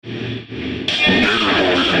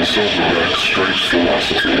and Silverback Straight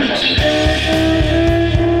Philosophy.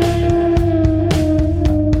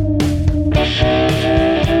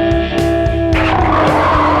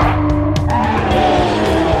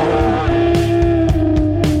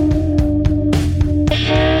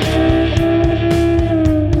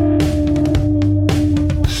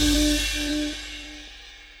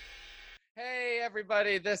 Hey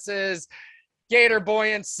everybody, this is Gator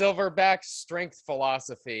Boy and Silverback Strength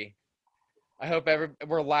Philosophy. I hope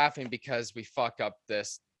we're laughing because we fuck up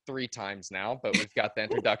this 3 times now, but we've got the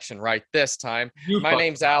introduction right this time. My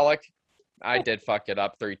name's Alec. I did fuck it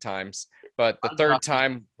up 3 times, but the third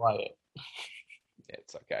time,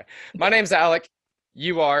 it's okay. My name's Alec.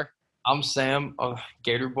 You are. I'm Sam,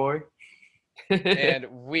 Gator Boy. And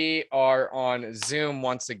we are on Zoom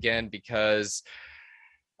once again because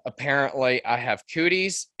apparently I have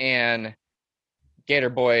cooties and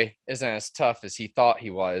Gator Boy isn't as tough as he thought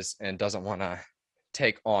he was and doesn't want to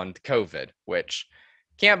take on COVID, which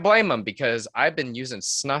can't blame him because I've been using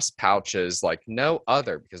snus pouches like no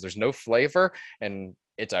other because there's no flavor and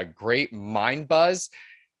it's a great mind buzz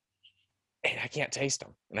and I can't taste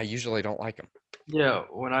them and I usually don't like them. Yeah,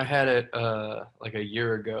 when I had it like a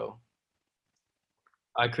year ago,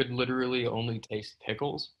 I could literally only taste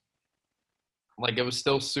pickles. Like it was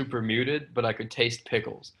still super muted, but I could taste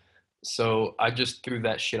pickles. So I just threw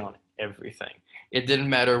that shit on everything. It didn't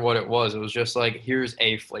matter what it was. It was just like, here's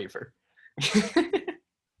a flavor.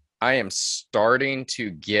 I am starting to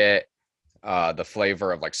get the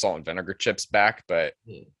flavor of like salt and vinegar chips back, but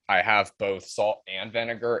I have both salt and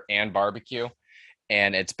vinegar and barbecue.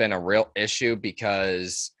 And it's been a real issue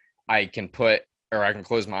because I can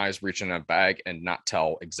close my eyes, reach in a bag and not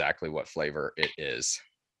tell exactly what flavor it is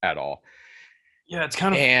at all. Yeah,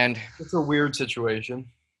 it's a weird situation.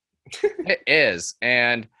 It is.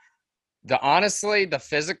 And honestly, the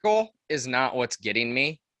physical is not what's getting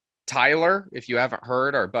me. Tyler, if you haven't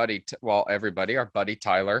heard, our buddy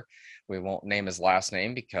Tyler, we won't name his last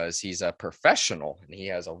name because he's a professional and he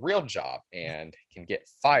has a real job and can get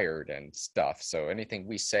fired and stuff. So anything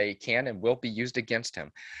we say can and will be used against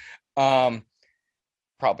him.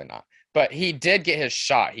 Probably not. But he did get his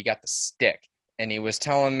shot. He got the stick. And he was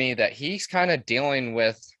telling me that he's kind of dealing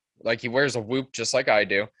with, like he wears a Whoop just like I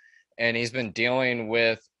do. And he's been dealing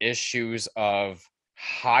with issues of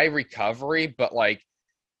high recovery, but like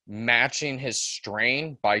matching his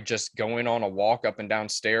strain by just going on a walk up and down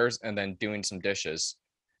stairs and then doing some dishes.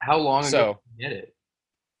 How long ago did you get it?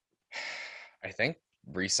 I think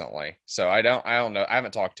recently. So I don't know. I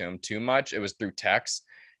haven't talked to him too much. It was through text.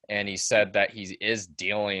 And he said that he is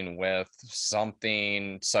dealing with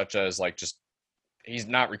something such as like just he's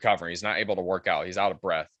not recovering. He's not able to work out. He's out of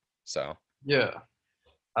breath. So yeah,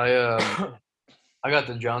 I got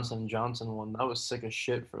the Johnson & Johnson one. That was sick as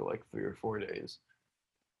shit for like 3 or 4 days.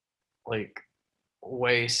 Like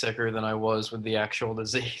way sicker than I was with the actual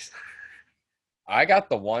disease. I got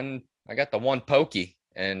the one pokey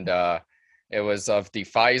and it was of the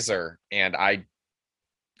Pfizer and I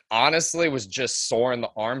honestly was just sore in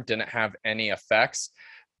the arm, didn't have any effects,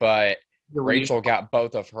 but Rachel got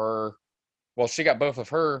both of her. Well, she got both of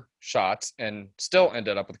her shots and still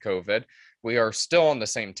ended up with COVID. We are still on the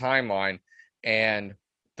same timeline. And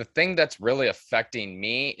the thing that's really affecting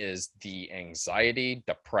me is the anxiety,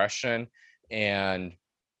 depression, and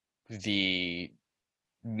the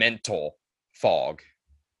mental fog.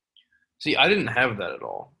 See, I didn't have that at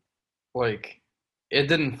all. Like, it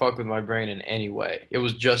didn't fuck with my brain in any way. It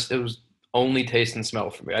was only taste and smell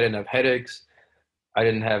for me. I didn't have headaches. I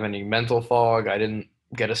didn't have any mental fog. I didn't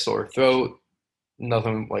get a sore throat.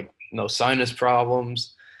 Nothing, like no sinus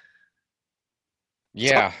problems.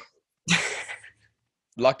 Yeah.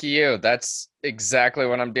 Lucky you. That's exactly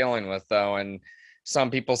what I'm dealing with though. And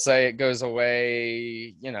some people say it goes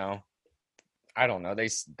away, I don't know.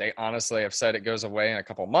 They honestly have said it goes away in a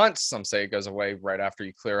couple months. Some say it goes away right after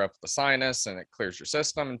you clear up the sinus and it clears your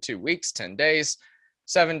system in 2 weeks, 10 days,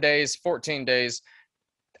 7 days, 14 days.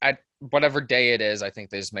 Whatever day it is, I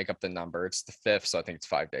think they just make up the number. It's the 5th, so I think it's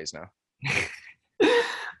 5 days now.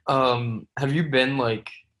 Have you been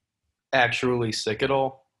like actually sick at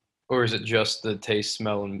all? Or is it just the taste,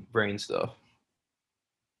 smell, and brain stuff?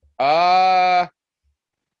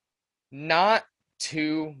 Not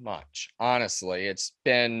too much, honestly. It's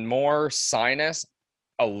been more sinus,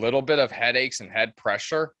 a little bit of headaches and head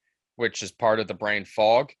pressure, which is part of the brain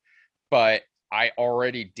fog. But I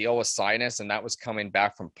already deal with sinus, and that was coming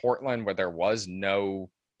back from Portland where there was no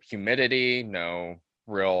humidity, no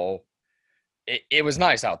real it was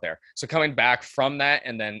nice out there. So coming back from that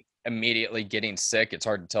and then immediately getting sick, it's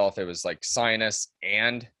hard to tell if it was like sinus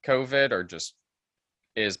and COVID or just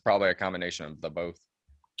is probably a combination of the both.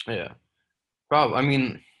 Yeah. Probably. I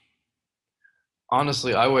mean,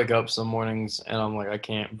 honestly, I wake up some mornings and I'm like, I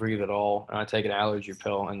can't breathe at all, and I take an allergy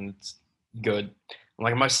pill, and it's good. I'm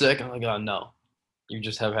like, am I sick? I'm like, oh no, you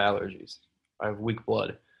just have allergies. I have weak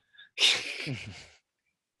blood.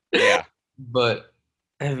 Yeah. But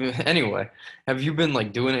anyway, have you been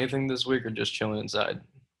like doing anything this week or just chilling inside?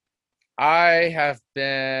 I have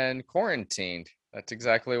been quarantined. That's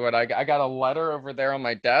exactly what I got a letter over there on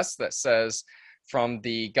my desk that says from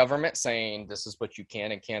the government saying this is what you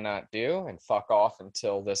can and cannot do and fuck off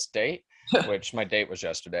until this date, which my date was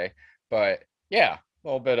yesterday. But yeah, a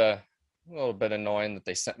little bit annoying that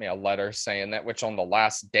they sent me a letter saying that, which on the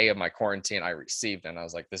last day of my quarantine I received, and I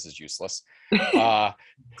was like, this is useless. Uh,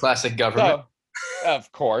 Classic government. so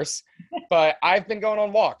of course. But I've been going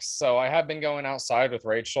on walks. So I have been going outside with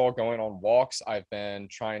Rachel, going on walks. I've been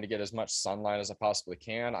trying to get as much sunlight as I possibly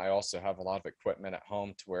can. I also have a lot of equipment at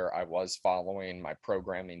home to where I was following my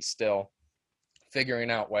programming still, figuring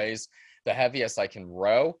out ways. The heaviest I can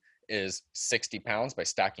row is 60 pounds by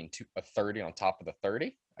stacking a 30 on top of the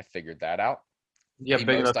 30. I figured that out. Yeah, The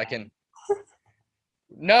big enough. most I can.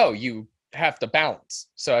 No, you have to balance.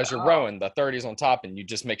 So as you're rowing, the 30's on top, and you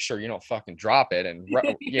just make sure you don't fucking drop it. And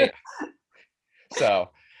yeah. So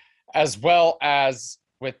as well as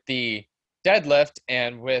with the deadlift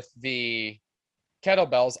and with the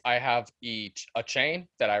kettlebells, I have each a chain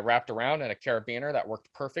that I wrapped around and a carabiner that worked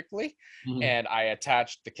perfectly. Mhm. And I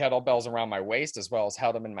attached the kettlebells around my waist as well as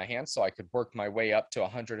held them in my hands so I could work my way up to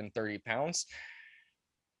 130 pounds.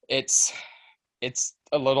 It's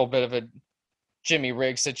a little bit of a Jimmy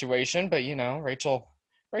Rig situation, but you know, Rachel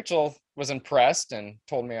was impressed and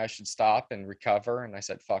told me I should stop and recover, and I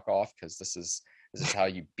said fuck off because this is how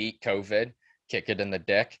you beat COVID. Kick it in the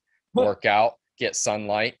dick, work out, get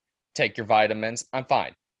sunlight, take your vitamins. I'm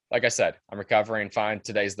fine. Like I said, I'm recovering fine.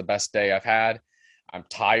 Today's the best day I've had. I'm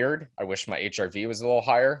tired. I wish my HRV was a little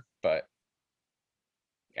higher, but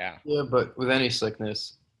yeah. Yeah, but with any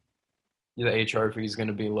sickness, the HRV is going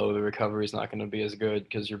to be low. The recovery is not going to be as good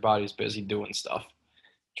because your body's busy doing stuff,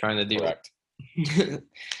 trying to deal. Correct.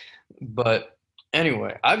 But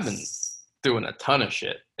anyway, I've been doing a ton of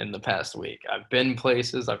shit in the past week. I've been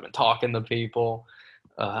places. I've been talking to people.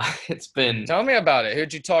 It's been Tell me about it.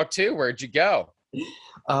 Who'd you talk to? Where'd you go?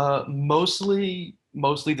 mostly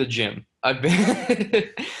the gym. I've been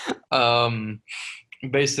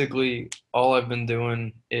basically all I've been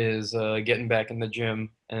doing is getting back in the gym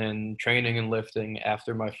and training and lifting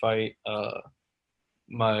after my fight.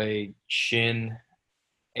 My shin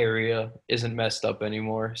area isn't messed up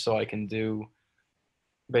anymore, so I can do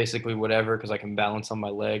basically whatever because I can balance on my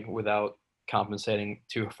leg without compensating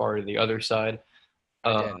too far to the other side. I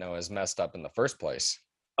Uh, didn't know it was messed up in the first place.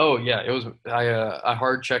 oh yeah, it was. I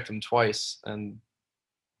hard checked him twice and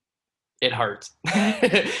it hurts.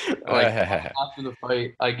 Like after the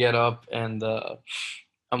fight, I get up and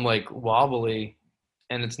I'm like wobbly,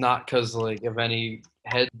 and it's not because like of any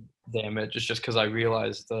head damage. It's just because I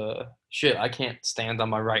realized shit, I can't stand on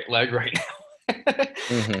my right leg right now.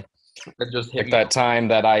 Mhm. It just hit Like me. that time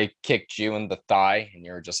that I kicked you in the thigh and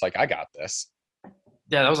you were just like, I got this.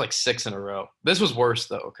 Yeah, that was like 6 in a row. This was worse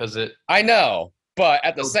though, because it. I know. But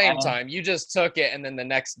at the So same bad. time, you just took it and then the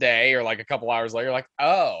next day or like a couple hours later, you're like,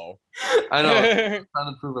 oh. I know.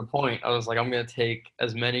 Trying to prove a point. I was like, I'm gonna take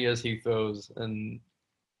as many as he throws, and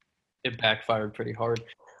it backfired pretty hard.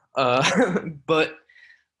 But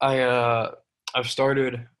I've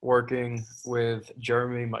started working with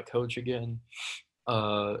Jeremy, my coach, again,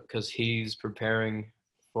 because he's preparing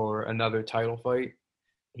for another title fight.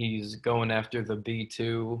 He's going after the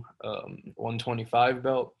B2 125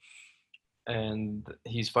 belt, and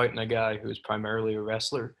he's fighting a guy who's primarily a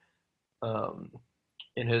wrestler. Um,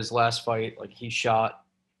 in his last fight, like he shot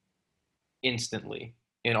instantly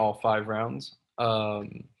in all 5 rounds.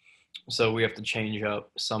 So we have to change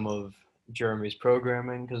up some of Jeremy's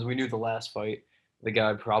programming because we knew the last fight the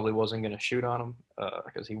guy probably wasn't going to shoot on him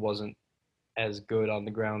because he wasn't as good on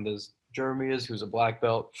the ground as Jeremy is, who's a black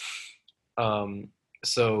belt.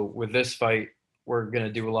 So with this fight, we're going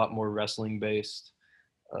to do a lot more wrestling based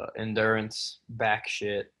endurance, back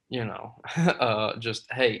shit,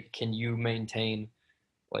 just, hey, can you maintain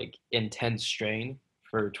like intense strain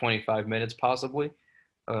for 25 minutes possibly?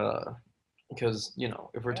 Because,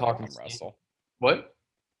 if we're I wanna talking. come wrestle. What?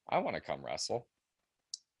 I want to come wrestle.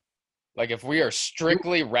 Like if we are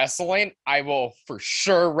strictly wrestling, I will for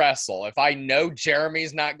sure wrestle. If I know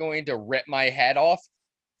Jeremy's not going to rip my head off,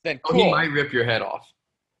 then Oh, he cool. might rip your head off.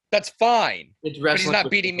 That's fine. It's But he's wrestling. not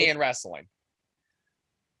beating me in wrestling.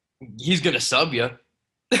 He's gonna sub you.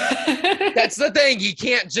 That's the thing. He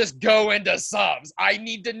can't just go into subs. I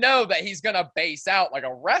need to know that he's going to base out like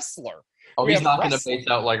a wrestler. Oh, We he's have not going to wrestling. base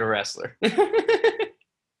out like a wrestler.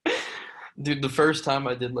 Dude, the first time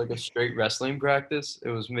I did like a straight wrestling practice, it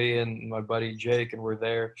was me and my buddy Jake, and we're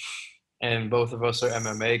there. And both of us are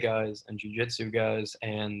MMA guys and jiu-jitsu guys.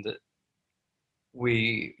 And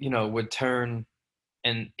we, would turn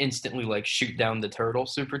and instantly like shoot down the turtle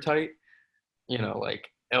super tight, like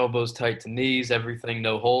elbows tight to knees, everything,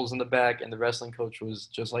 no holes in the back. And the wrestling coach was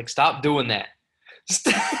just like, stop doing that.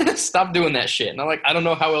 Stop doing that shit. And I'm like, I don't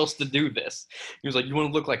know how else to do this. He was like, you want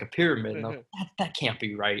to look like a pyramid? And I'm like, that can't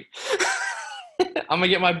be right. I'm going to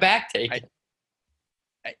get my back taken.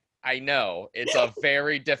 I know. It's a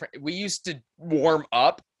very different. We used to warm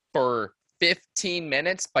up for 15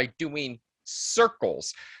 minutes by doing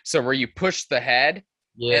circles. So where you push the head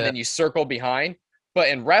and then you circle behind. But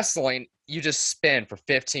in wrestling, you just spin for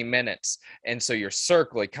 15 minutes. And so you're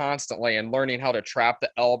circling constantly and learning how to trap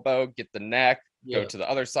the elbow, get the neck, go to the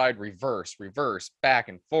other side, reverse, back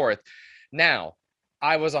and forth. Now,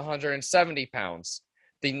 I was 170 pounds.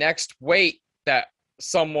 The next weight that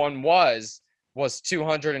someone was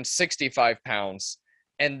 265 pounds.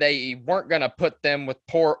 And they weren't going to put them with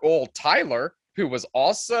poor old Tyler, who was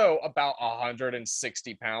also about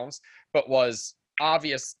 160 pounds, but was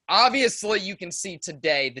obviously you can see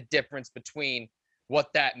today the difference between what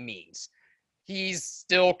that means. He's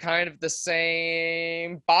still kind of the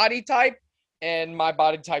same body type, and my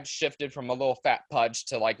body type shifted from a little fat pudge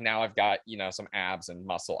to like now I've got, some abs and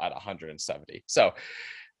muscle at 170. So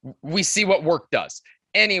we see what work does.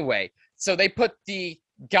 Anyway, so they put the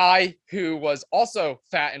guy who was also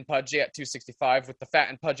fat and pudgy at 265 with the fat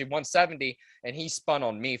and pudgy 170, and he spun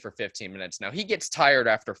on me for 15 minutes. Now, he gets tired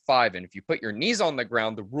after 5, and if you put your knees on the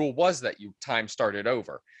ground, the rule was that time started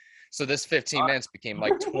over. So this 15 minutes became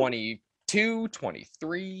like 22,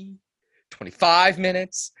 23, 25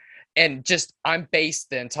 minutes, and just I'm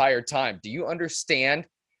based the entire time. Do you understand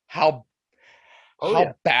how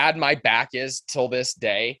bad my back is till this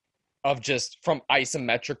day? Of just from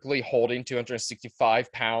isometrically holding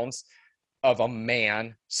 265 pounds of a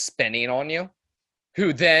man spinning on you,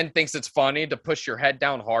 who then thinks it's funny to push your head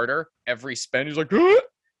down harder every spin. He's like,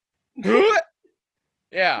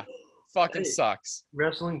 yeah, fucking sucks.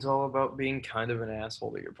 Wrestling's all about being kind of an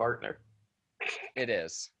asshole to your partner. It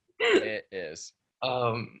is. It is.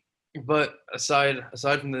 But aside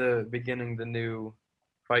from the beginning, the new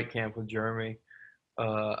fight camp with Jeremy,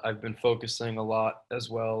 I've been focusing a lot as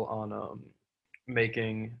well on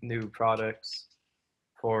making new products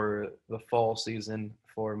for the fall season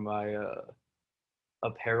for my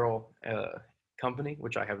apparel company,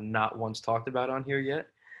 which I have not once talked about on here yet.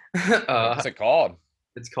 What's it called?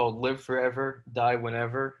 It's called Live Forever, Die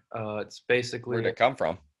Whenever. It's basically... Where'd it come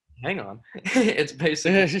from? Hang on. It's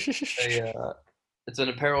basically it's an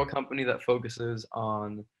apparel company that focuses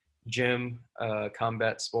on gym,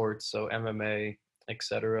 combat sports, so MMA,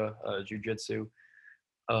 etc., jiu-jitsu,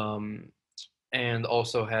 and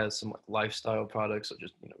also has some like lifestyle products, so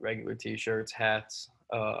just regular t-shirts, hats,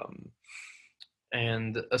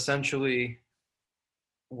 and essentially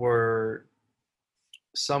we're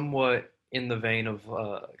somewhat in the vein of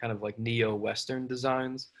kind of like neo-Western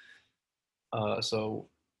designs. So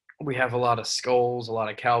we have a lot of skulls, a lot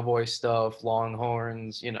of cowboy stuff,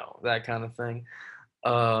 longhorns, that kind of thing.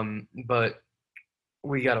 But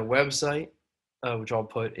we got a website, which I'll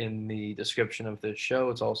put in the description of this show.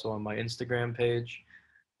 It's also on my Instagram page.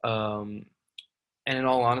 And in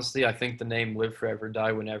all honesty, I think the name Live Forever,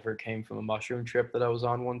 Die Whenever came from a mushroom trip that I was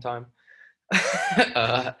on one time.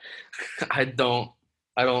 I don't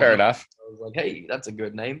Fair enough. I was like, hey, that's a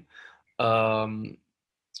good name. And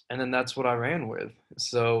then that's what I ran with.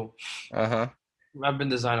 So I've been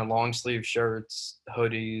designing long sleeve shirts,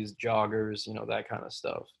 hoodies, joggers, that kind of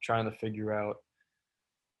stuff, trying to figure out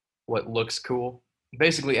what looks cool.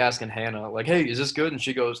 Basically asking Hannah, like, hey, is this good? And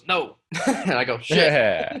she goes, no. And I go,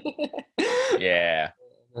 shit. Yeah.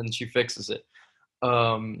 And she fixes it.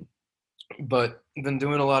 But been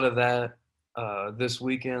doing a lot of that. This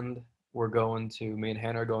weekend, me and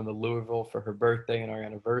Hannah are going to Louisville for her birthday and our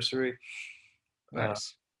anniversary.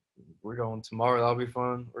 Nice. We're going tomorrow. That'll be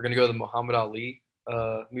fun. We're going to go to the Muhammad Ali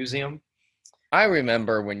Museum. I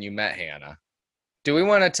remember when you met Hannah. Do we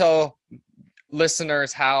want to tell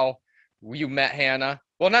listeners how you met Hannah?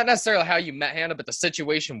 Well, not necessarily how you met Hannah, but the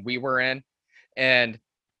situation we were in and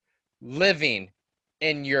living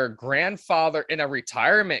in your grandfather in a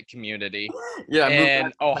retirement community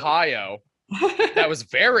in Ohio. That was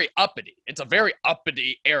very uppity. It's a very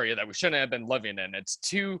uppity area that we shouldn't have been living in. It's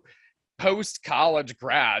 2 post-college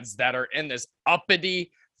grads that are in this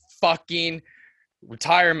uppity fucking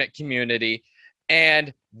retirement community,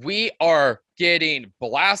 and we are getting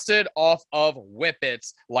blasted off of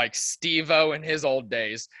whippets like Steve-O in his old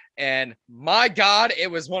days. And my God, it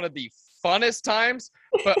was one of the funnest times,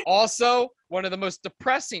 but also one of the most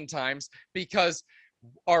depressing times because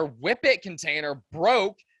our whippet container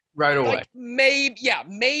broke Right away. like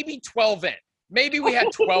maybe 12 in. Maybe we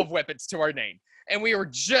had 12 whippets to our name, and we were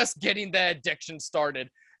just getting the addiction started.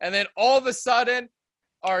 And then all of a sudden,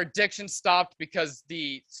 our addiction stopped because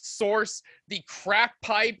the source, the crack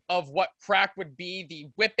pipe of what crack would be, the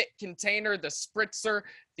whippet container, the spritzer,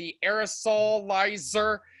 the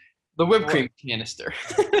aerosolizer. The whipped cream canister.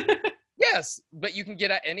 Yes, but you can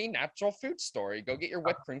get at any natural food store. You go get your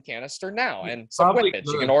whipped cream canister now and some Probably whippets.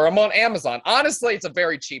 You good. can order them on Amazon. Honestly, it's a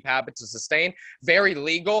very cheap habit to sustain, very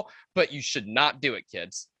legal, but you should not do it,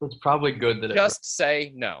 kids. It's probably good that Just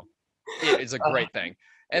say no. It is a great thing.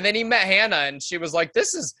 And then he met Hannah, and she was like,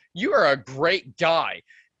 you are a great guy.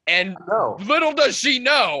 And No. little does she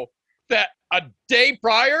know that a day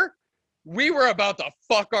prior, we were about to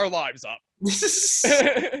fuck our lives up.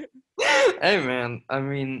 Hey man, I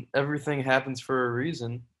mean everything happens for a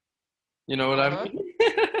reason. You know what I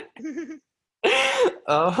mean?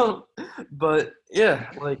 But yeah,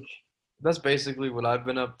 like that's basically what I've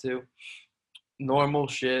been up to. Normal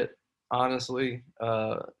shit, honestly.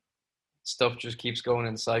 Stuff just keeps going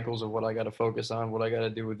in cycles of what I got to focus on, what I got to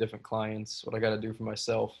do with different clients, what I got to do for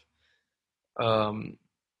myself. You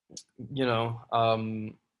know,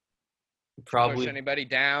 probably Push anybody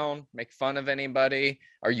down, make fun of anybody?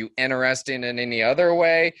 Are you interested in any other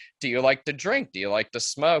way? Do you like to drink? Do you like to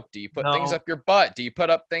smoke? Do you put things No. up your butt? Do you put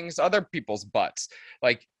up things other people's butts?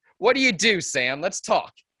 Like, what do you do, Sam? Let's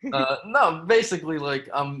talk. no, basically like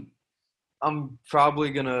I'm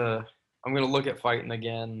probably gonna look at fighting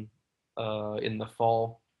again in the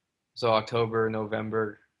fall. So October,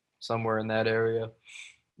 November, somewhere in that area.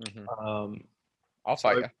 Mhm. I'll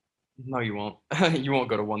fight you. No, you won't. You won't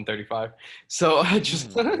go to 135. So I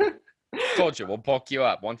just Told you, we'll bulk you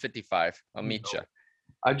up. 155. I'll meet you.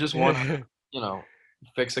 I just want to, you know,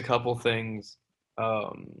 fix a couple things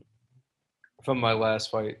from my last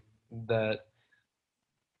fight that,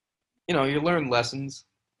 you know, you learn lessons.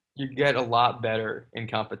 You get a lot better in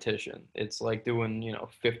competition. It's like doing, you know,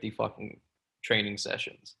 50 fucking training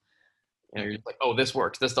sessions. You know, you're just like, oh, this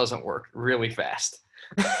works. This doesn't work really fast.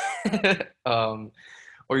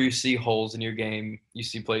 Or you see holes in your game. You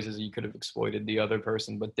see places you could have exploited the other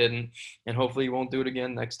person but didn't. And hopefully you won't do it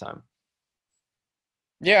again next time.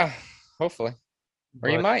 Yeah, hopefully. Or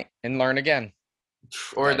you But- might and learn again.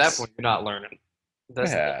 Or at that That's- point, you're not learning.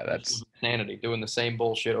 That's Yeah, the that's- insanity, doing the same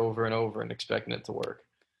bullshit over and over and expecting it to work.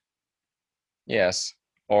 Yes.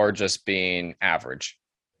 Or just being average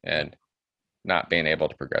and not being able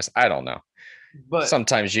to progress. I don't know. But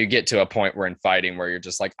Sometimes you get to a point where in fighting where you're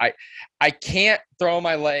just like, I can't throw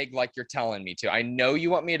my leg like you're telling me to. I know you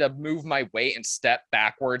want me to move my weight and step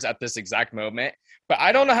backwards at this exact moment, but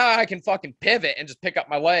I don't know how I can fucking pivot and just pick up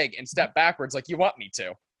my leg and step backwards like you want me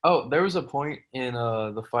to. oh, there was a point in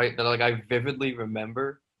the fight that like I vividly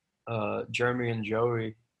remember Jeremy and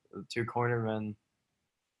Joey, the two cornermen,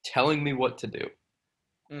 telling me what to do.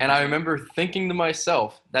 And I remember thinking to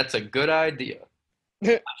myself, that's a good idea.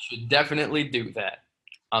 I should definitely do that.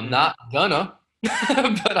 I'm not gonna,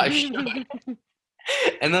 but I should.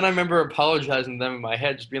 And then I remember apologizing to them in my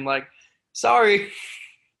head, just being like, sorry,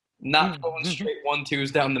 not going straight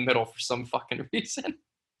 1-2s down the middle for some fucking reason.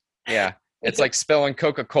 Yeah. It's like spilling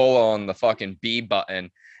Coca-Cola on the fucking B button,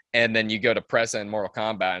 and then you go to press it in Mortal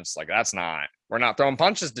Kombat, and it's like, we're not throwing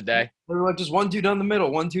punches today. They were like, just 1-2 down the middle,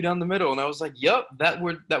 1-2 down the middle. And I was like, yep, that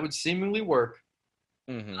would seemingly work.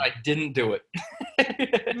 Mhm. I didn't do it.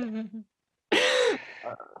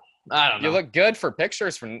 I don't know. You look good for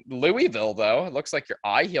pictures from Louisville, though. It looks like your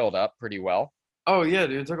eye healed up pretty well. Oh yeah,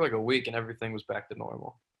 dude, it took like a week and everything was back to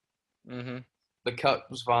normal. Mm-hmm. The cut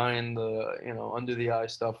was fine. The under the eye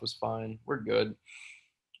stuff was fine. We're good.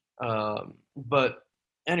 But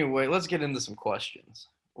anyway, let's get into some questions.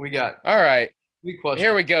 We got All right. 3 questions.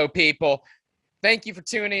 Here we go, people. Thank you for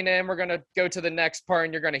tuning in. We're going to go to the next part,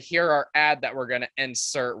 and you're going to hear our ad that we're going to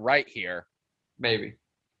insert right here. Maybe.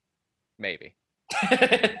 Maybe.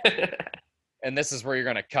 And this is where you're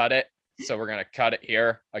going to cut it. So we're going to cut it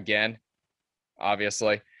here again,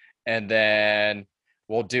 obviously. And then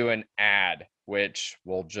we'll do an ad, which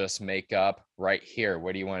we'll just make up right here.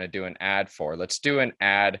 What do you want to do an ad for? Let's do an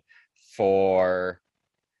ad for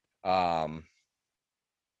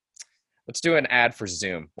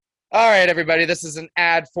Zoom. All right, everybody, this is an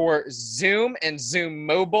ad for Zoom and Zoom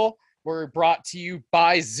Mobile. We're brought to you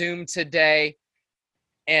by Zoom today,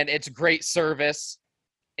 and it's great service.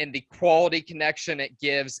 and the quality connection it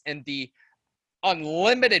gives and the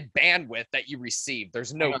unlimited bandwidth that you receive.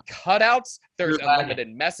 There's no cutouts. There's unlimited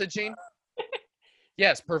messaging.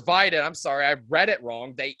 Yes, provided. I'm sorry, I read it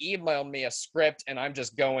wrong. They emailed me a script and I'm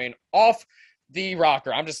just going off the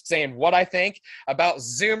rocker. I'm just saying what I think about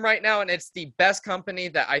Zoom right now, and it's the best company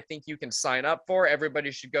that I think you can sign up for. Everybody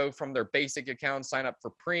should go from their basic account, sign up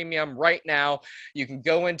for premium right now. You can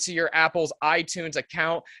go into your Apple's iTunes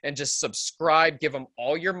account and just subscribe, give them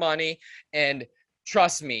all your money, and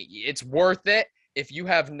trust me, it's worth it. If you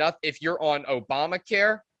have nothing, if you're on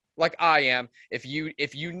Obamacare like I am, if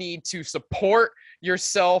you need to support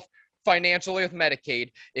yourself financially with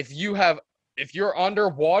Medicaid, if you're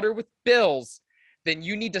underwater with bills, then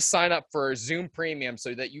you need to sign up for Zoom Premium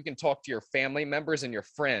so that you can talk to your family members and your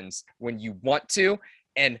friends when you want to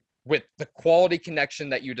and with the quality connection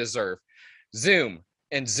that you deserve. Zoom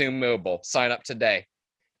and Zoom Mobile. Sign up today.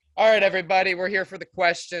 All right, everybody, we're here for the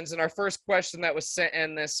questions. And our first question that was sent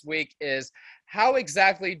in this week is, why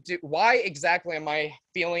exactly am I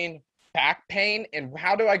feeling back pain, and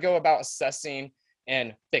how do I go about assessing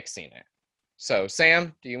and fixing it? So,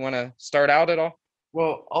 Sam, do you want to start out at all?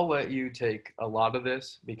 Well, I'll let you take a lot of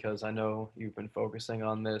this because I know you've been focusing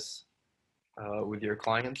on this with your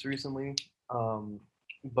clients recently.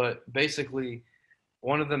 But basically,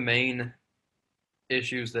 one of the main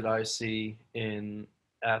issues that I see in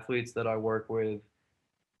athletes that I work with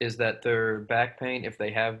is that their back pain, if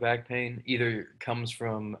they have back pain, either comes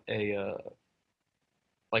from a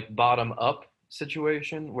like bottom up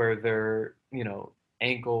situation where their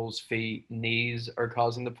ankles, feet, knees are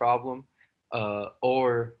causing the problem,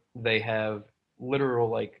 or they have literal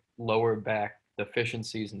like lower back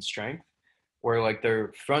deficiencies in strength, where like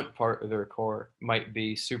their front part of their core might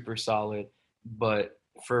be super solid, but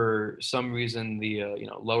for some reason the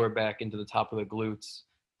lower back into the top of the glutes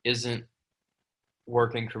isn't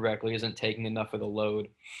working correctly, isn't taking enough of the load,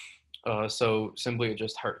 so simply it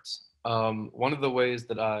just hurts. One of the ways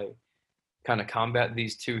that I kind of combat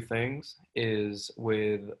these two things is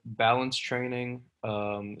with balance training,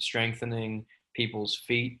 strengthening people's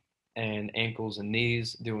feet and ankles and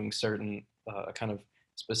knees, doing certain kind of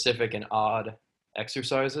specific and odd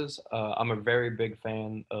exercises. I'm a very big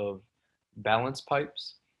fan of balance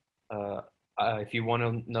pipes. If you want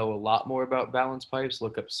to know a lot more about balance pipes,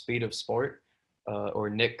 look up Speed of Sport or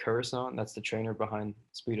Nick Curacao. That's the trainer behind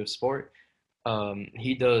Speed of Sport.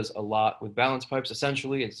 He does a lot with balance pipes.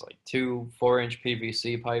 Essentially, it's like 2 4-inch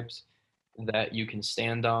PVC pipes that you can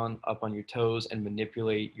stand on up on your toes and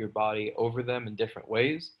manipulate your body over them in different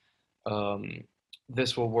ways.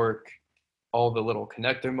 This will work all the little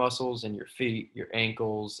connector muscles in your feet, your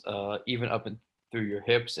ankles, even up and through your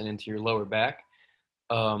hips and into your lower back.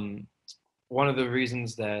 One of the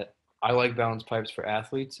reasons that I like balance pipes for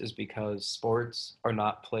athletes is because sports are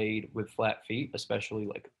not played with flat feet, especially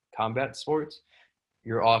like combat sports.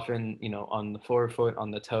 You're often, on the forefoot,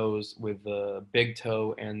 on the toes, with the big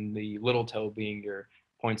toe and the little toe being your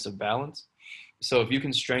points of balance. So if you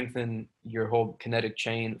can strengthen your whole kinetic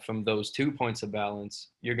chain from those 2 points of balance,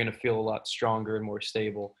 you're going to feel a lot stronger and more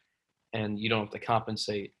stable, and you don't have to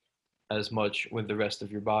compensate as much with the rest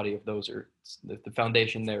of your body if the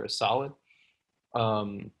foundation there is solid.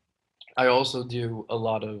 I also do a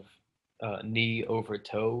lot of knee over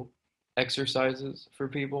toe exercises for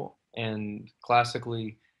people, and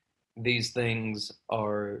classically these things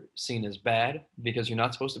are seen as bad because you're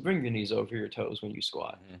not supposed to bring your knees over your toes when you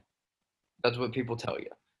squat. Mm-hmm. That's what people tell you.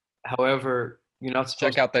 However, you're not supposed to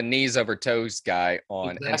check out the knees over toes guy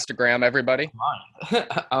on Instagram, everybody.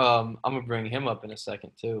 I'm gonna bring him up in a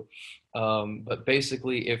second too. But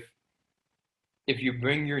basically, if you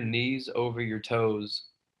bring your knees over your toes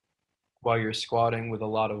while you're squatting with a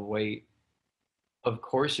lot of weight, of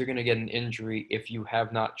course you're going to get an injury if you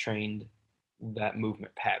have not trained that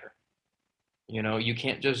movement pattern. You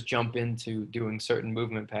can't just jump into doing certain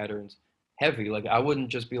movement patterns heavy. Like I wouldn't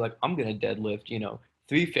just be like, I'm going to deadlift,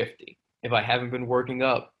 350 if I haven't been working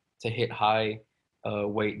up to hit high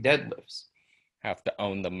weight deadlifts. Have to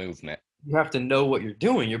own the movement. You have to know what you're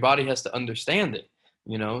doing. Your body has to understand it,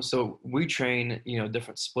 So we train,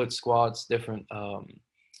 different split squats, different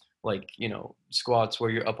squats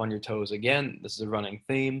where you're up on your toes again. This is a running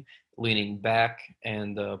theme, leaning back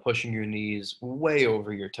and pushing your knees way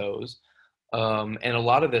over your toes. And a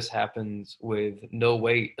lot of this happens with no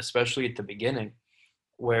weight, especially at the beginning,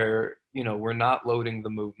 where, we're not loading the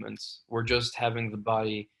movements. We're just having the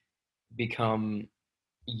body become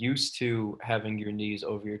used to having your knees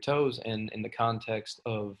over your toes. And in the context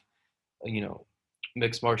of,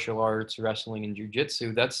 mixed martial arts, wrestling, and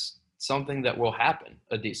jiu-jitsu, that's something that will happen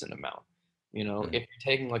a decent amount. If you're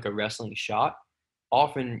taking like a wrestling shot,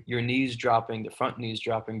 often your knees dropping, the front knees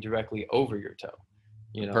dropping directly over your toe.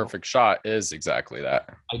 You know, Perfect shot is exactly that.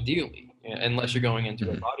 ideally, unless you're going into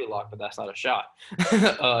a Mhm. body lock, but that's not a shot.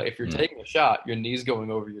 If you're Mm. taking a shot, your knee's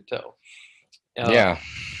going over your toe. Uh, Yeah.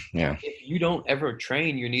 Yeah. if you don't ever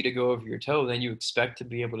train your knee to go over your toe, then you expect to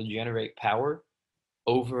be able to generate power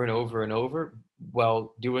over and over and over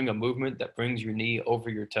while doing a movement that brings your knee over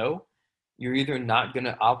your toe. You're either not going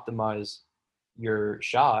to optimize your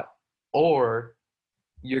shot, or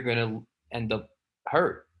you're going to end up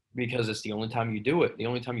hurt because it's the only time you do it. The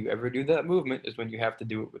only time you ever do that movement is when you have to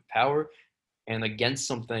do it with power and against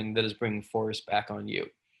something that is bringing force back on you.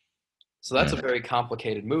 So that's a Mm. very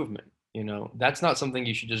complicated movement. That's not something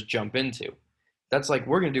you should just jump into. That's like,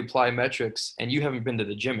 we're going to do plyometrics and you haven't been to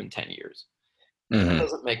the gym in 10 years. That Mhm.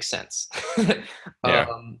 doesn't make sense. Yeah.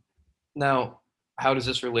 um, Now, how does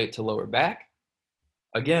this relate to lower back?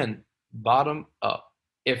 Again, bottom up.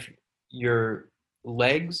 If your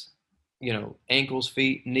legs, ankles,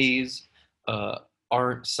 feet, knees, uh,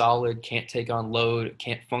 aren't solid, can't take on load,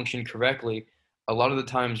 can't function correctly, a lot of the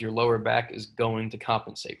times your lower back is going to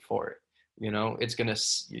compensate for it.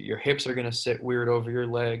 Your hips are gonna sit weird over your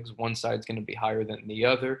legs. One side's gonna be higher than the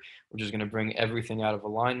other, which is gonna bring everything out of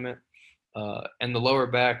alignment. And the lower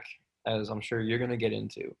back, as I'm sure you're gonna get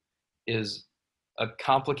into, is a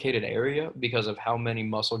complicated area because of how many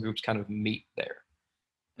muscle groups kind of meet there.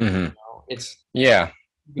 Mhm. It's Yeah.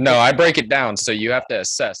 you can No, take I break it down. So you have to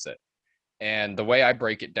assess it. And the way I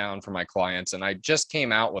break it down for my clients, and I just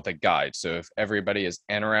came out with a guide. So if everybody is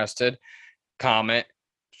interested, comment,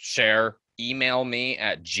 share, email me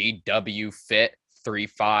at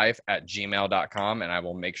gwfit35@gmail.com, and I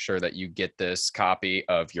will make sure that you get this copy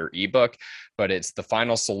of your ebook. But it's the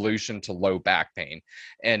final solution to low back pain.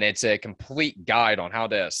 And it's a complete guide on how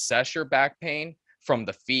to assess your back pain from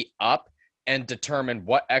the feet up and determine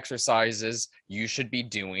what exercises you should be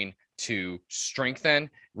doing to strengthen,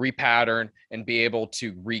 repattern, and be able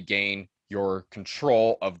to regain your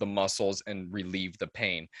control of the muscles and relieve the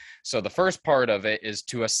pain. So the first part of it is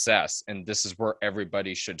to assess, and this is where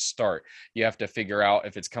everybody should start. You have to figure out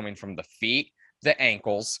if it's coming from the feet, the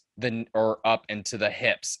ankles, or up into the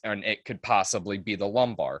hips, and it could possibly be the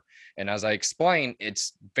lumbar. And as I explained,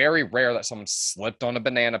 it's very rare that someone slipped on a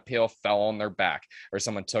banana peel, fell on their back, or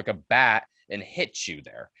someone took a bat and hit you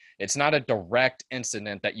there. It's not a direct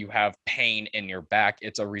incident that you have pain in your back.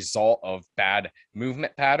 It's a result of bad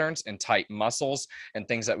movement patterns and tight muscles and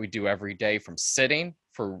things that we do every day, from sitting,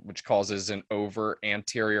 which causes an over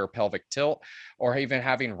anterior pelvic tilt, or even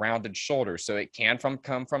having rounded shoulders. So it can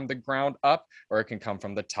come from the ground up, or it can come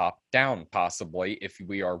from the top down, possibly, if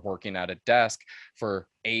we are working at a desk for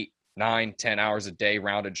 8, 9, 10 hours a day,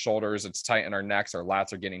 rounded shoulders, it's tight in our necks, our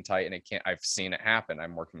lats are getting tight, and I've seen it happen.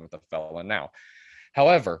 I'm working with a fella now.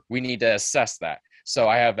 However, we need to assess that. So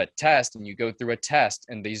I have a test, and you go through a test,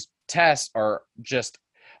 and these tests are just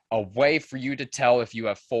a way for you to tell if you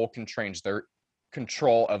have full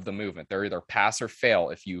control of the movement. They're either pass or fail.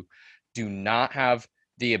 If you do not have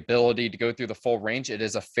the ability to go through the full range, it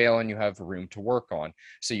is a fail and you have room to work on.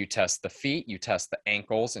 So you test the feet, you test the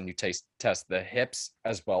ankles, and you test the hips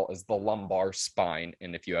as well as the lumbar spine.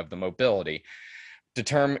 And if you have the mobility,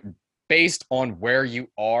 determine based on where you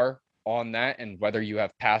are on that and whether you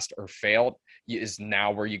have passed or failed is now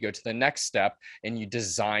where you go to the next step and you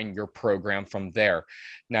design your program from there.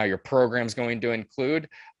 Now your program is going to include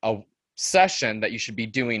a session that you should be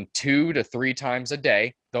doing 2 to 3 times a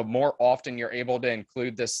day. The more often you're able to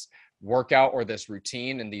include this workout or this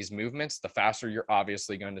routine and these movements, the faster you're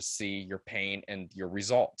obviously going to see your pain and your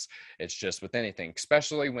results. It's just with anything,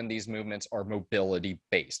 especially when these movements are mobility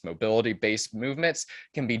based. Mobility based movements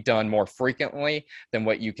can be done more frequently than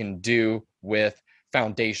what you can do with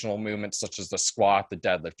foundational movements such as the squat, the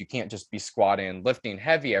deadlift. You can't just be squatting and lifting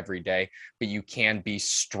heavy every day, but you can be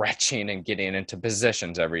stretching and getting into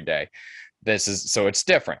positions every day. So it's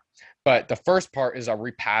different. But the first part is a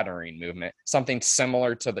repatterning movement, something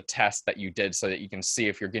similar to the test that you did so that you can see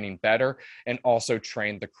if you're getting better and also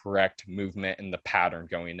train the correct movement and the pattern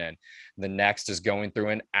going in. The next is going through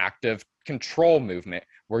an active control movement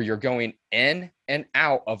where you're going in and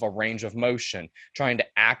out of a range of motion, trying to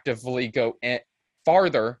actively go in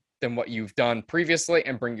farther than what you've done previously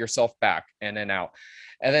and bring yourself back in and out.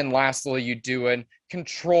 And then lastly, you do a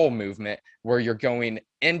control movement where you're going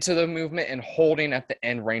into the movement and holding at the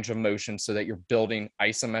end range of motion so that you're building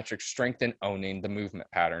isometric strength and owning the movement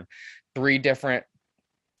pattern. 3 different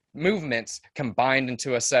movements combined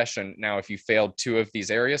into a session. Now, if you failed 2 of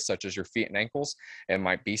these areas, such as your feet and ankles, it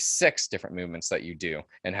might be 6 different movements that you do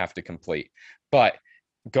and have to complete. But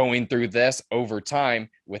going through this over time,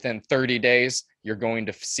 within 30 days, you're going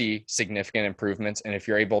to see significant improvements. And if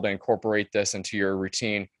you're able to incorporate this into your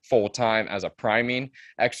routine full time as a priming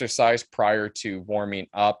exercise prior to warming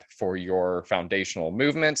up for your foundational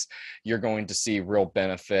movements, you're going to see real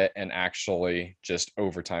benefit and actually just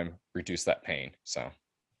over time reduce that pain. So,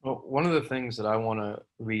 Well, one of the things that I want to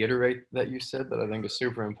reiterate that you said that I think is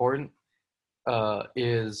super important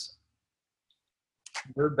is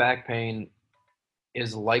your back pain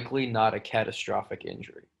is likely not a catastrophic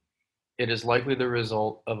injury. It is likely the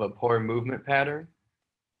result of a poor movement pattern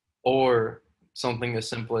or something as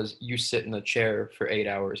simple as you sit in a chair for 8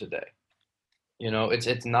 hours a day. You know,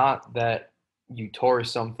 it's not that you tore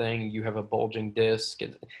something, you have a bulging disc.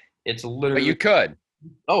 It's literally. but you could.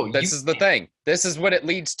 Oh, This is the thing. This is what it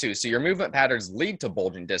leads to. So your movement patterns lead to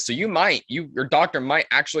bulging discs. So your doctor might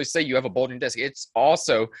actually say you have a bulging disc. It's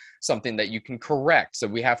also something that you can correct. So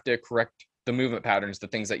we have to correct the movement patterns, the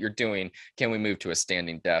things that you're doing. Can we move to a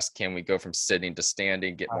standing desk? Can we go from sitting to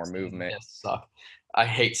standing, get more movement? Suck. I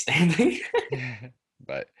hate standing.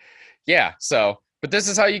 But yeah, but this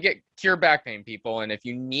is how you get cure back pain, people. And if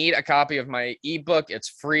you need a copy of my ebook, it's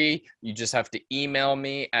free. You just have to email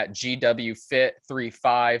me at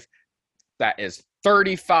gwfit35. That is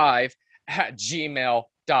 35 at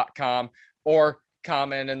gmail.com, or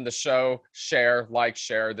comment in the show, share.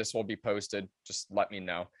 This will be posted. Just let me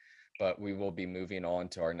know. But we will be moving on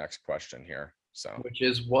to our next question here. So, Which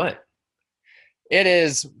is what? It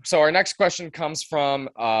is. So our next question comes from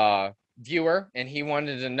viewer, and he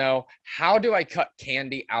wanted to know, how do I cut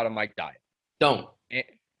candy out of my diet? Don't.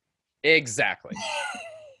 Exactly.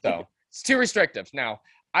 So it's too restrictive. Now,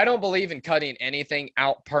 I don't believe in cutting anything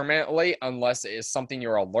out permanently unless it is something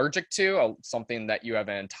you're allergic to, something that you have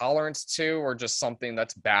an intolerance to, or just something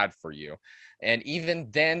that's bad for you. And even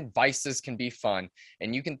then, vices can be fun.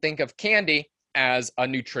 And you can think of candy as a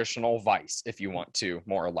nutritional vice if you want to,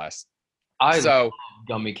 more or less. I love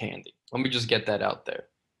gummy candy. Let me just get that out there.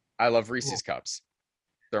 I love Reese's Cups.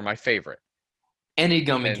 They're my favorite. Any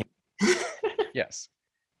gummy candy. Yes.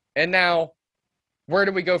 And now, where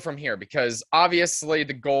do we go from here? Because obviously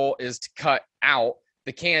the goal is to cut out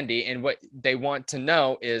the candy, and what they want to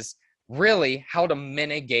know is really how to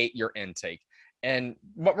mitigate your intake. And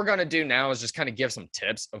what we're going to do now is just kind of give some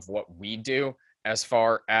tips of what we do as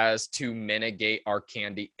far as to mitigate our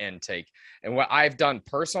candy intake. And what I've done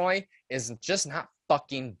personally is just not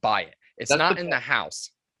fucking buy it. It's not in the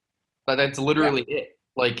house. But that's literally it.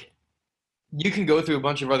 Like, you can go through a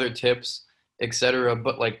bunch of other tips, etc.,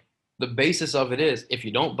 but like the basis of it is, if you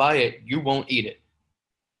don't buy it, you won't eat it.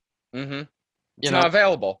 Mm-hmm. It's not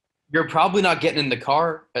available. You're probably not getting in the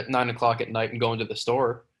car at 9 o'clock at night and going to the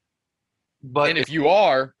store. But and if you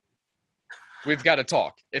are, we've got to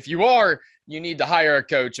talk. If you are, you need to hire a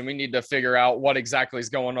coach, and we need to figure out what exactly is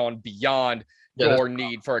going on beyond your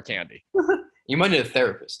need for a candy. You might need a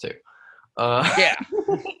therapist too. Yeah.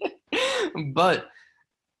 But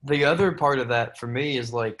the other part of that for me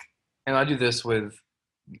is like, and I do this with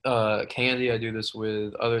candy, I do this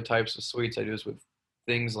with other types of sweets, I do this with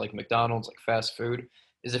things like McDonald's, like fast food,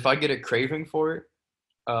 is if I get a craving for it,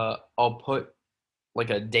 I'll put like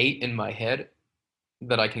a date in my head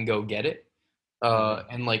that I can go get it.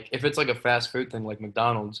 And like, if it's like a fast food thing like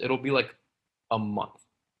McDonald's, it'll be like a month.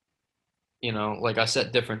 You know, like I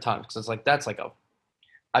set different times because it's like,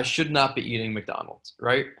 I should not be eating McDonald's,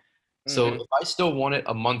 right? So if I still want it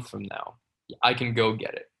a month from now, I can go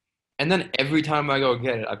get it. And then every time I go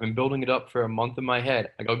get it, I've been building it up for a month in my head.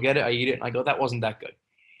 I go get it, I eat it, and I go, that wasn't that good.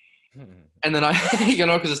 And then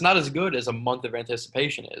because it's not as good as a month of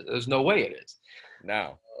anticipation is. There's no way it is.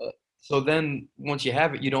 No. So then once you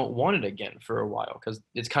have it, you don't want it again for a while because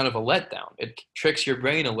it's kind of a letdown. It tricks your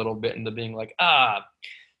brain a little bit into being like,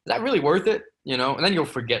 is that really worth it? You know, and then you'll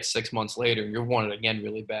forget 6 months later and you'll want it again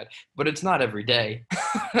really bad. But it's not every day.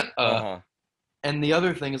 And the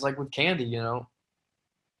other thing is like with candy, you know,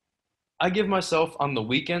 I give myself on the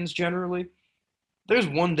weekends generally, there's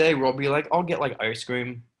one day where I'll be like, I'll get like ice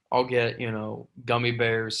cream. I'll get, you know, gummy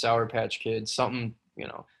bears, Sour Patch Kids, something, you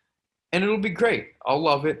know, and it'll be great. I'll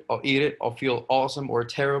love it. I'll eat it. I'll feel awesome or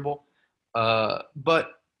terrible.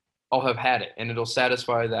 But I'll have had it and it'll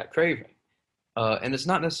satisfy that craving. And it's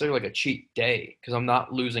not necessarily like a cheat day because I'm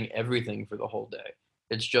not losing everything for the whole day.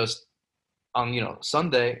 It's just on, you know,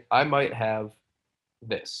 Sunday, I might have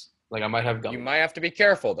this. Like I might have gummy. You might have to be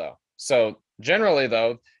careful though. So generally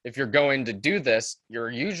though, if you're going to do this, you're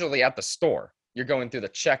usually at the store. You're going through the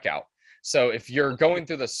checkout. So if you're going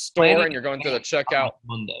through the store and you're going through the checkout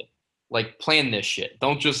Monday, like plan this shit.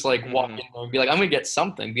 Don't just like walk in there and be like, I'm gonna get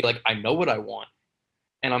something. Be like, I know what I want,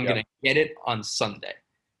 and I'm gonna get it on Sunday.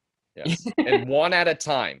 Yes. And one at a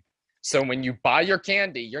time. So when you buy your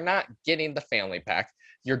candy, you're not getting the family pack.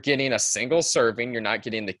 You're getting a single serving. You're not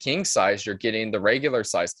getting the king size. You're getting the regular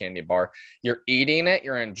size candy bar. You're eating it.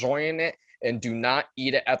 You're enjoying it. And do not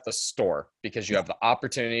eat it at the store because you have the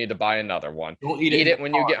opportunity to buy another one. Don't Eat it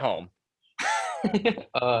when you get home.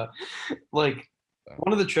 Like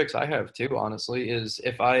one of the tricks I have too, honestly, is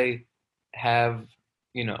if I have,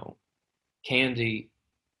 candy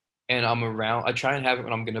and I'm around, I try and have it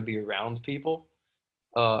when I'm going to be around people.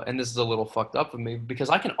 And this is a little fucked up of me because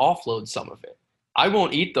I can offload some of it. I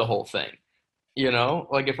won't eat the whole thing.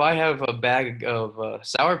 Like if I have a bag of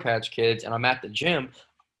Sour Patch Kids and I'm at the gym,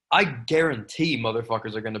 I guarantee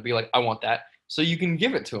motherfuckers are going to be like, I want that. So you can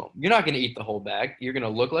give it to them. You're not going to eat the whole bag. You're going to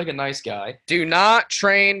look like a nice guy. Do not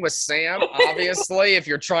train with Sam, obviously, if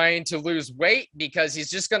you're trying to lose weight, because he's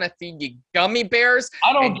just going to feed you gummy bears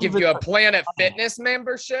and give you a Planet Fitness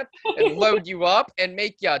membership and load you up and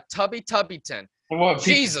make you a tubby-tubbyton.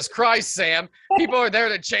 Jesus Christ, Sam. People are there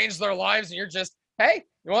to change their lives, and you're just, hey,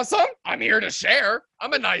 you want some? I'm here to share.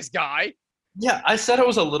 I'm a nice guy. Yeah, I said it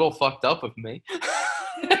was a little fucked up of me.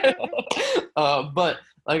 But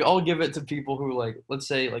like I'll give it to people who like, let's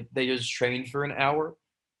say like they just trained for an hour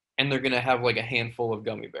and they're going to have like a handful of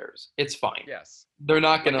gummy bears. It's fine. Yes. They're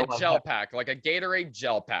not going to like a gel pack, like a Gatorade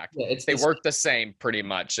gel pack. Yeah, they work the same pretty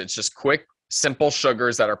much. It's just quick, simple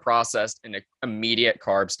sugars that are processed and immediate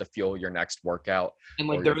carbs to fuel your next workout. And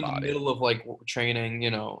like they're in the middle of like training,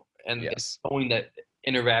 and yes. it's going to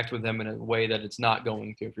interact with them in a way that it's not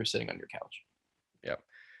going to if you're sitting on your couch. Yep.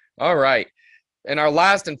 All right. And our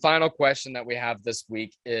last and final question that we have this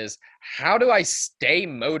week is, how do I stay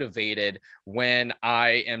motivated when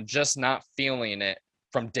I am just not feeling it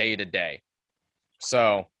from day to day?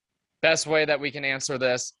 So best way that we can answer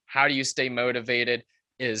this, how do you stay motivated,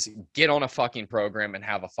 is get on a fucking program and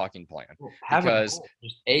have a fucking plan. Have just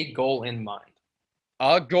a goal in mind.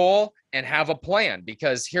 A goal and have a plan,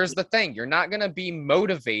 because here's the thing. You're not going to be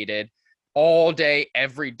motivated all day,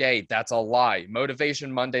 every day. That's a lie.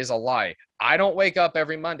 Motivation Monday's a lie. I don't wake up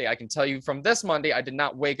every Monday. I can tell you from this Monday, I did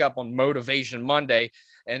not wake up on Motivation Monday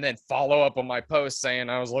and then follow up on my post saying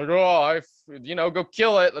I was like, go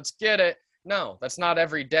kill it. Let's get it. No, that's not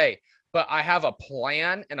every day. But I have a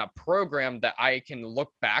plan and a program that I can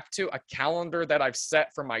look back to, a calendar that I've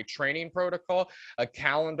set for my training protocol, a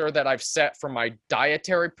calendar that I've set for my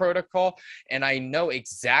dietary protocol, and I know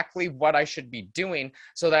exactly what I should be doing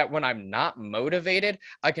so that when I'm not motivated,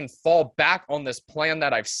 I can fall back on this plan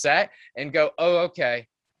that I've set and go, oh, okay,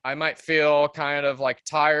 I might feel kind of like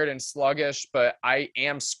tired and sluggish, but I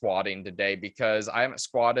am squatting today because I haven't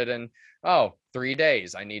squatted in 3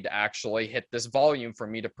 days. I need to actually hit this volume for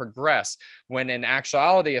me to progress. When in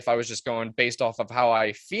actuality, if I was just going based off of how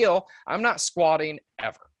I feel, I'm not squatting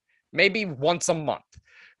ever, maybe once a month.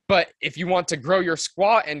 But if you want to grow your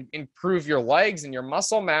squat and improve your legs and your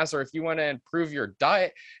muscle mass, or if you want to improve your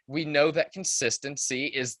diet, we know that consistency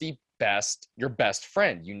is your best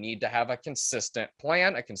friend. You need to have a consistent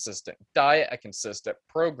plan, a consistent diet, a consistent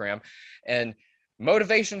program. And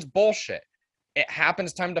motivation's bullshit. It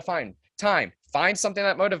happens time to find something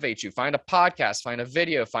that motivates you. Find a podcast, find a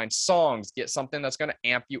video, find songs, get something that's going to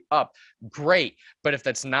amp you up. Great. But if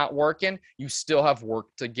that's not working, you still have work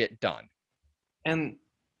to get done. And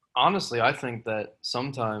honestly, I think that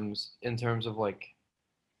sometimes in terms of like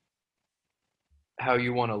how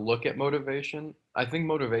you want to look at motivation, I think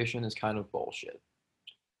motivation is kind of bullshit.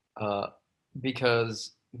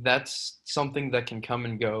 Because that's something that can come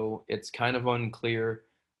and go. It's kind of unclear.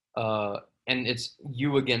 And it's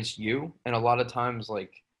you against you. And a lot of times,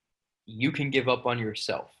 like, you can give up on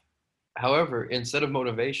yourself. However, instead of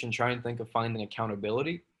motivation, try and think of finding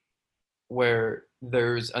accountability, where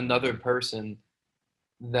there's another person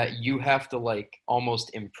that you have to, like,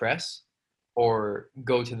 almost impress or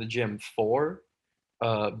go to the gym for.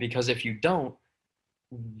 Because if you don't,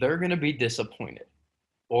 they're going to be disappointed.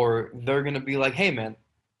 Or they're going to be like, hey, man,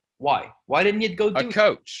 why? Why didn't you go do a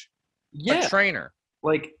coach? Yeah. A trainer.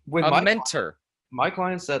 Like with a mentor. My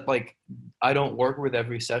clients that like I don't work with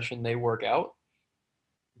every session they work out,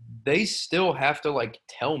 they still have to like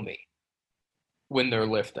tell me when they're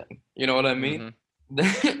lifting. You know what I mean?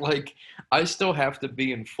 Mm-hmm. Like I still have to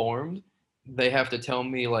be informed. They have to tell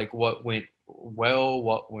me like what went well,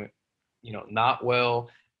 what went, not well,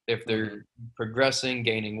 if they're progressing,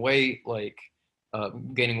 gaining weight, like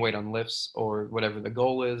gaining weight on lifts or whatever the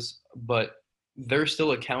goal is, but they're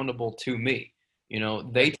still accountable to me.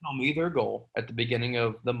 They tell me their goal at the beginning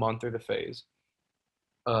of the month or the phase.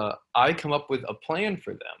 I come up with a plan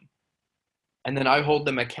for them, and then I hold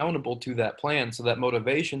them accountable to that plan so that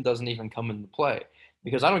motivation doesn't even come into play,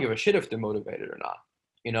 because I don't give a shit if they're motivated or not.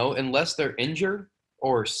 unless they're injured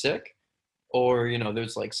or sick, or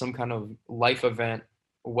there's like some kind of life event,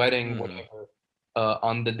 wedding, Mhm. whatever,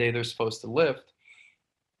 on the day they're supposed to lift,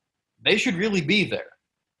 they should really be there.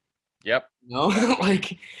 Yep.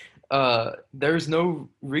 Like, there's no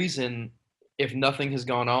reason, if nothing has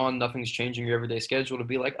gone on, nothing's changing your everyday schedule, to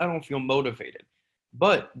be like, I don't feel motivated.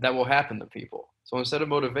 But that will happen to people. So instead of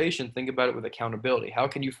motivation, think about it with accountability. How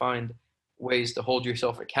can you find ways to hold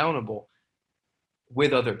yourself accountable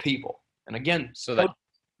with other people? And again, So that,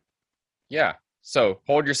 yeah. So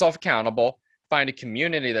hold yourself accountable, find a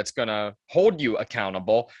community that's going to hold you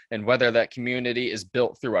accountable. And whether that community is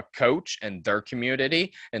built through a coach and their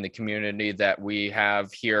community and the community that we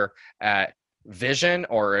have here at Vision,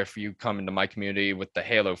 or if you come into my community with the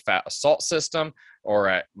Halo Fat Assault System, or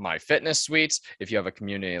at my fitness suites, if you have a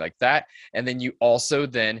community like that. And then you also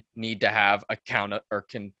then need to have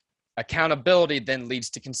accountability then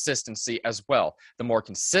leads to consistency as well. The more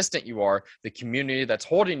consistent you are, the community that's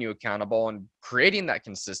holding you accountable and creating that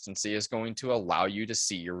consistency is going to allow you to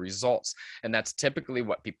see your results. And that's typically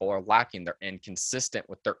what people are lacking. They're inconsistent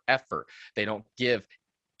with their effort. They don't give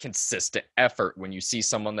consistent effort. When you see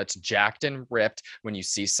someone that's jacked and ripped, when you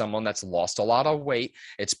see someone that's lost a lot of weight,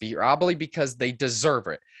 it's probably because they deserve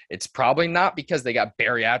it. It's probably not because they got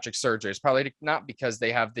bariatric surgery. It's probably not because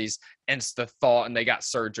they have these insta thought and they got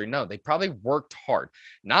surgery. No, they probably worked hard.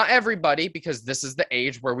 Not everybody, because this is the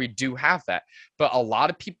age where we do have that. But a lot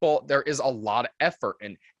of people, there is a lot of effort,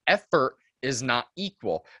 and effort is not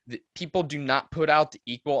equal. People do not put out the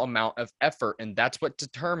equal amount of effort, and that's what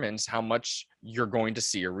determines how much you're going to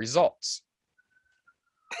see your results.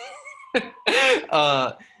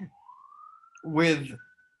 With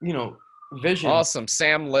Vision. Awesome.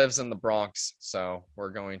 Sam lives in the Bronx, so we're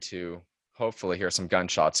going to hopefully hear some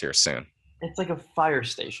gunshots here soon. It's like a fire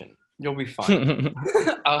station. You'll be fine.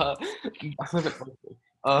 I live in Berkeley.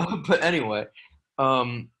 But anyway,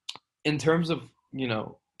 in terms of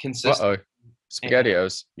consistent. Uh-oh.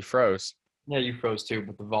 SpaghettiOs, you froze. Yeah, you froze too,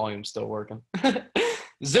 but the volume's still working.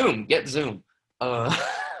 Zoom, get Zoom.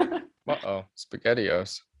 Uh-oh,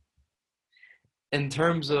 SpaghettiOs. In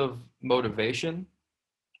terms of motivation,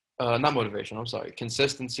 not motivation, I'm sorry,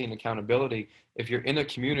 consistency and accountability, if you're in a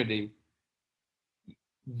community,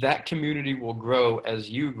 that community will grow as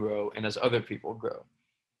you grow and as other people grow.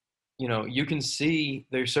 You can see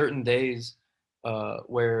there's certain days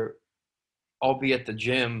where I'll be at the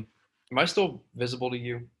gym. Am I still visible to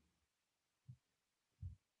you?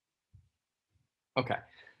 Okay.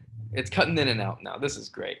 It's cutting in and out now. This is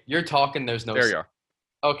great. You're talking, there's no... There you are.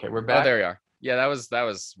 Okay, we're back. Oh, there you are. Yeah, that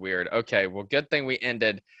was weird. Okay, well, good thing we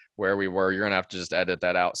ended where we were. You're going to have to just edit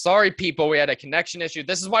that out. Sorry, people, we had a connection issue.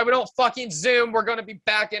 This is why we don't fucking Zoom. We're going to be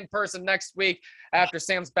back in person next week after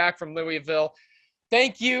Sam's back from Louisville.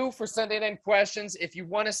 Thank you for sending in questions. If you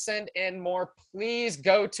want to send in more, please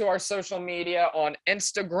go to our social media on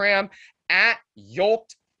Instagram at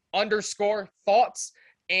yoked_thoughts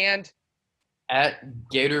and at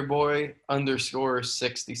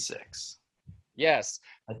Gatorboy_66. Yes.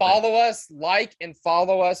 Follow us, like and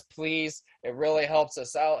follow us, please. It really helps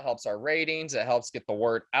us out, helps our ratings, it helps get the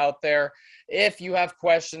word out there. If you have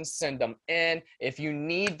questions, send them in. If you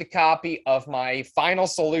need the copy of my final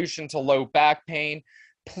solution to low back pain,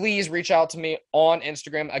 please reach out to me on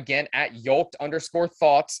Instagram, again, at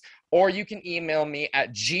yoked_thoughts, or you can email me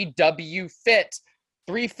at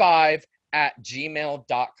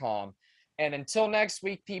gwfit35@gmail.com. And until next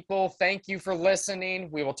week, people, thank you for listening.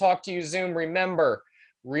 We will talk to you Zoom. Remember,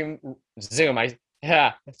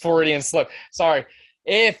 Freudian slip. Sorry.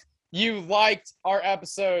 If you liked our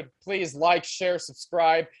episode, please like, share,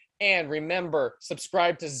 subscribe, and remember,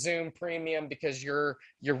 subscribe to Zoom Premium, because you're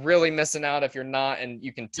really missing out if you're not, and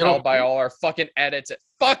you can tell by all our fucking edits. It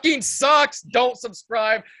fucking sucks. Don't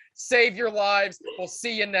subscribe. Save your lives. We'll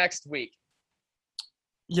see you next week.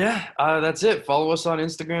 Yeah, that's it. Follow us on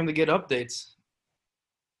Instagram to get updates.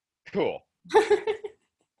 Cool.